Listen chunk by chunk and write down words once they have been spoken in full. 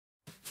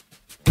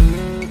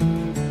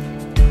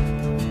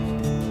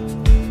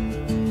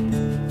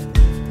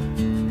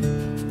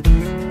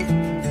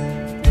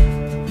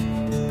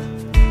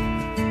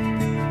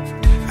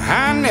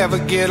ever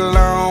get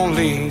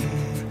lonely,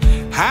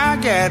 I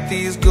got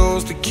these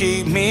ghosts to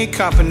keep me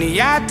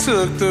company. I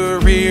took the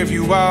rear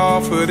view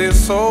off of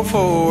this old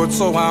Ford,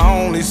 so I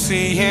only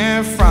see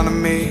in front of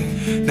me.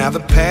 Now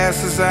the past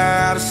is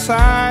out of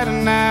sight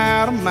and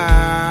out of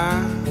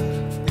mind.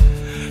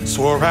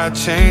 Swore I'd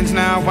change,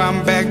 now I'm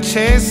back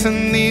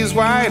chasing these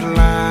white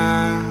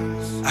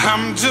lines.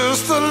 I'm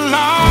just a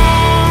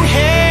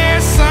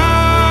long-haired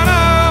son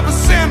of a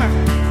sinner,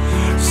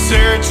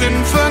 searching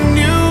for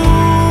new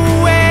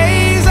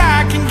ways I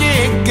can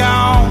get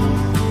gone.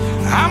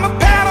 I'm a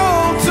pedal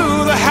to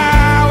the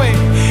highway,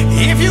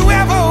 if you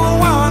ever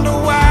wonder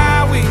why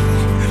we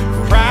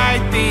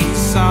write these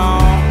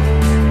songs.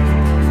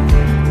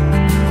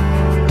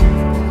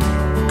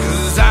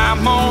 'Cause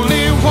I'm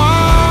only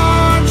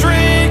one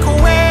drink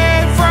away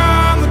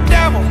from the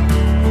devil,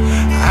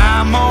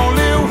 I'm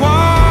only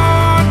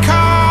one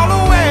call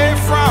away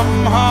from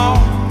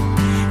home.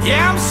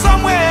 Yeah, I'm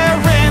somewhere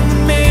in the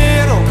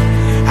middle,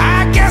 I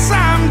guess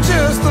I'm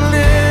just a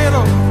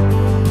little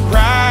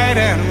right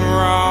and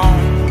wrong.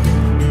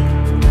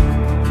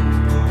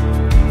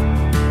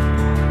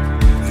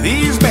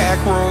 These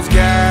backroads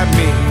guide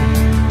me,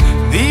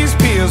 these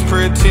pills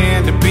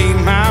pretend to be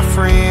my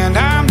friend.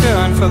 I'm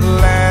done for the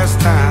last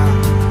time,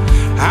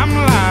 I'm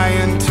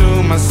lying to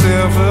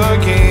myself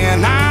again.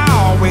 I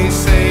always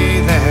say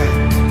that,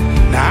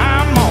 now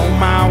I'm on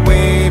my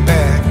way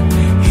back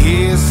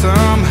here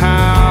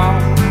somehow.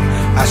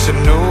 I should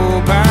know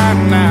by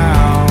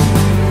now.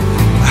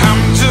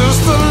 I'm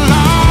just a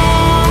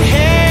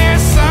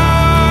long-haired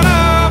son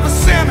of a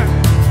sinner,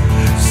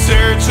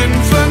 searching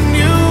for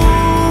new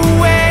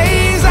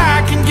ways I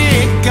can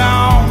get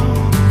gone.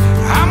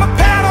 I'm a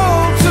pedal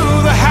to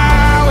the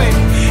highway,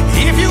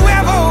 if you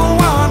ever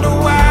wonder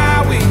why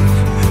we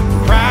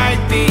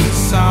write these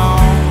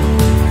songs.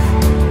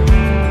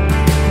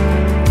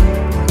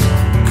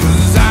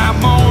 'Cause I'm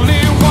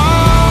only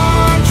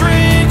one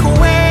drink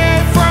away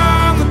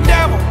from the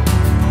devil,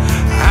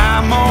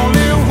 I'm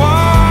only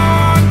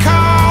one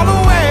call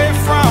away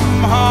from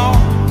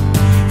home.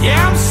 Yeah,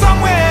 I'm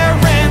somewhere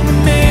in the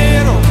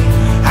middle,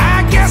 I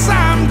guess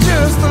I'm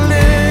just a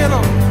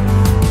little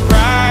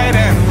right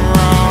and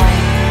wrong.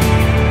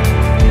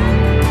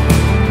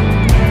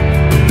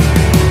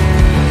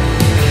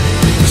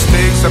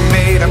 Mistakes I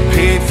made, I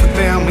paid for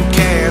them in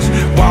cash.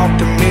 Walked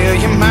a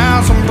million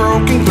miles on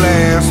broken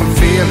glass. I'm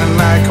feeling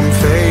like I'm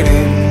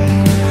fading,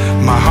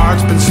 my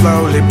heart's been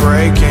slowly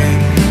breaking.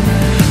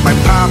 Might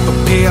pop a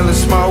pill and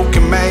smoke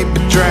and maybe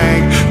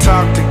drink.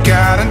 Talk to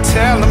God and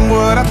tell him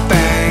what I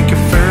think.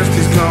 At first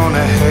he's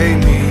gonna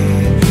hate me,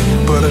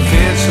 but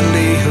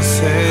eventually he'll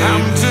say,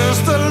 I'm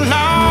just a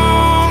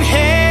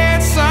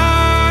long-haired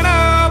son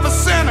of a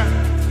sinner,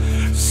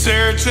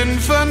 searching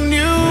for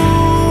new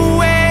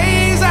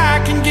ways I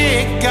can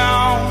get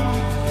gone.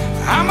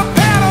 I'm a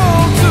pedal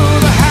to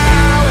the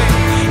highway,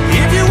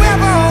 if you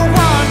ever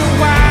wonder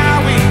why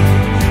we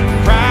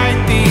write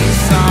these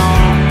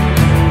songs.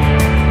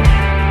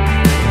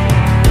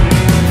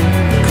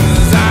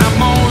 'Cause I'm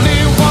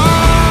only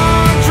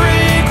one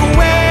drink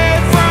away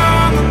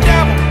from the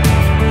devil,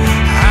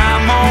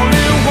 I'm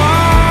only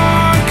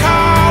one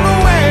call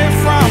away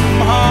from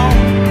home.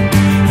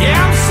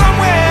 Yeah, I'm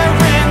somewhere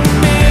in the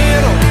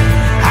middle,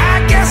 I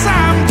guess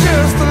I'm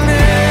just a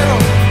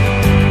little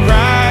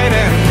right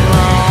and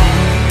wrong.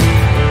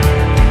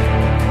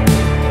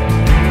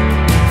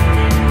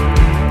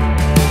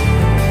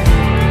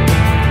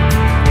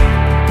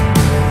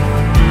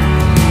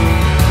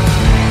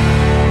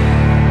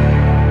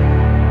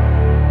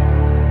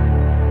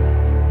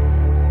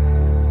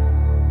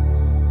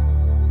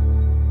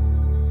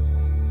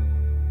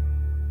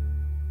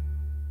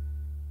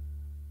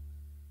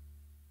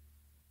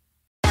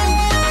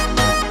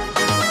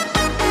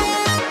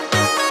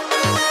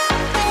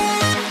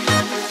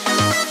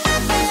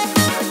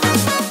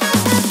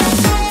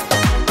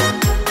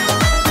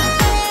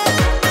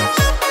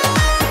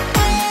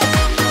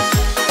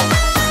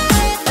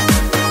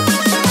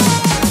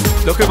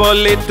 লোকে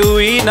বলে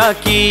তুই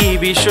নাকি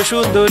বিশ্ব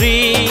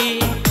সুন্দরী,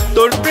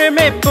 তোর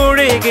প্রেমে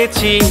পড়ে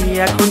গেছি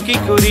এখন কি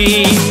করি।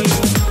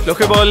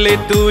 লোকে বলে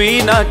তুই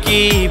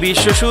নাকি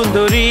বিশ্ব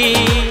সুন্দরী,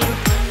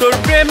 তোর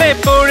প্রেমে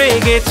পড়ে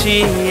গেছি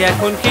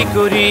এখন কি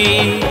করি।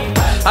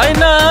 আয়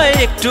না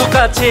একটু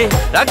কাছে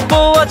রাখবো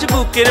আজ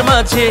বুকের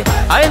মাঝে,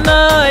 আয় না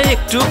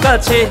একটু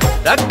কাছে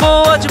রাখবো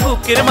আজ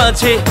বুকের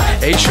মাঝে।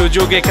 এই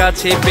সুযোগে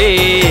কাছে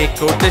পেয়ে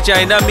করতে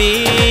চাই না আমি,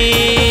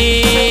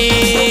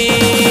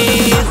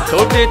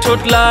 ঠোঁটে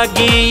ঠোঁট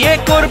লাগিয়ে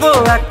করবো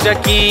একটা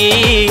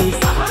কিস,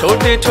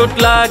 ঠোঁটে ঠোঁট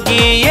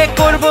লাগিয়ে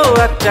করবো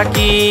একটা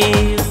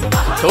কিস,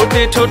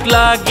 ঠোঁটে ঠোঁট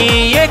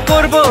লাগিয়ে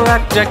করবো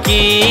একটা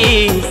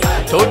কিস,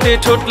 ঠোঁটে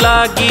ঠোঁট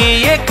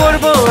লাগিয়ে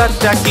করবো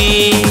একটা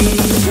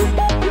কিস।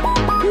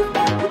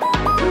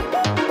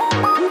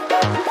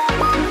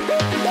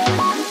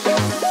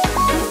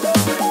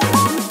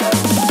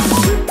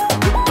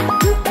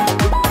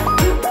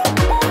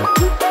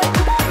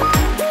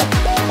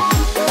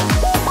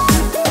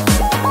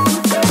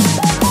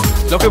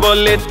 লোকে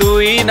বললে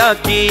তুই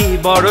নাকি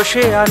বড়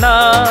শেয়ানা,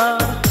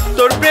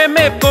 তোর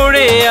প্রেমে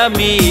পড়ে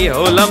আমি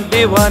হলাম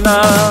দেওয়ানা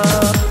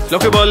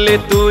লোকে বলে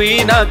তুই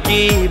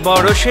নাকি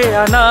বড়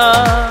শেয়ানা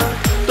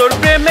তোর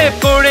প্রেমে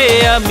পড়ে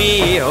আমি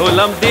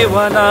হলাম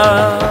দেওয়ানা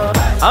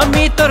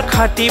আমি তোর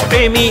খাঁটি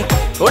প্রেমী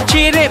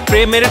করছি রে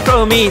প্রেমের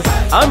প্রমিস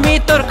আমি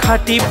তোর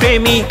খাঁটি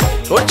প্রেমী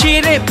করছি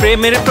রে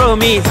প্রেমের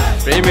প্রমিস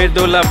প্রেমের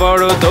দোলা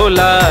বড়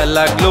দোলা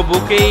লাগলো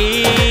বুকেই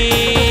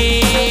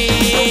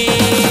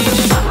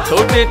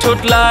ঠোঁটে ঠোঁট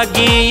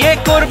লাগিয়ে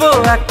করবো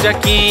একটা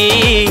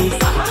কিস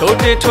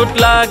ঠোঁটে ঠোঁট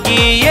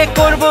লাগিয়ে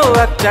করবো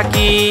একটা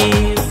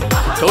কিস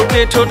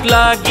ঠোঁটে ঠোঁট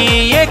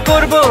লাগিয়ে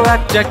করবো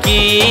একটা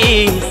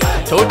কিস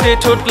ঠোঁটে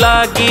ঠোঁট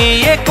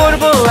লাগিয়ে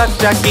করবো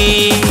একটা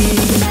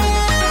কিস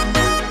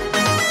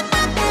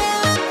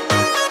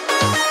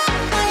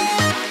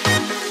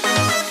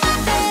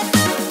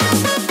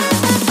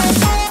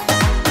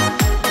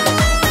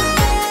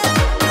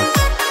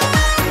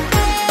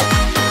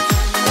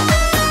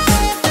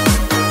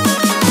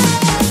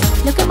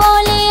লোকে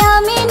বলে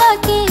আমি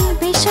নাকি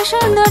বিশ্ব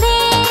সুন্দরী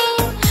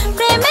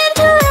প্রেমের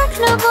ঝড়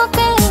উঠলো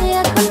বুকে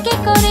এখন কি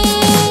করি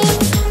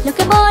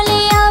লোকে বলে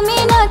আমি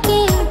নাকি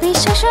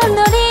বিশ্ব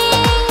সুন্দরী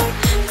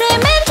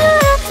প্রেমের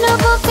ঝড় উঠলো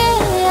বুকে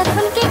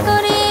এখন কি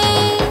করি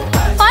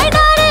পাই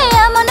না রে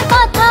এমন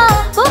কথা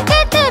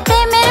বুকেতে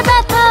প্রেমের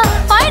ব্যথা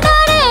পাই না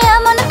রে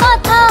এমন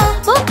কথা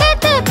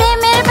বুকেতে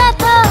প্রেমের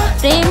ব্যথা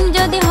প্রেম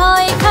যদি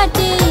হয়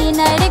খাঁটি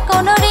নাই রে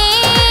কোনো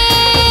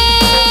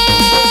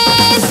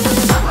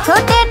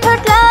ঠোঁটে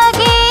ঠোঁট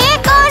লাগিয়ে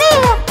করি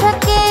একটা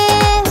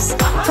কিস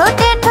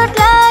ঠোঁটে ঠোঁট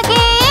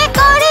লাগিয়ে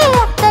করি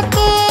একটা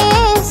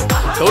কিস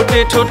ঠোঁটে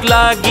ঠোঁট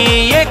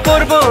লাগিয়ে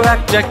করবো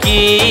একটা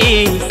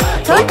কিস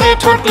ঠোঁটে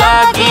ঠোঁট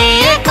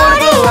লাগিয়ে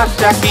করবো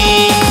একটা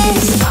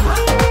কিস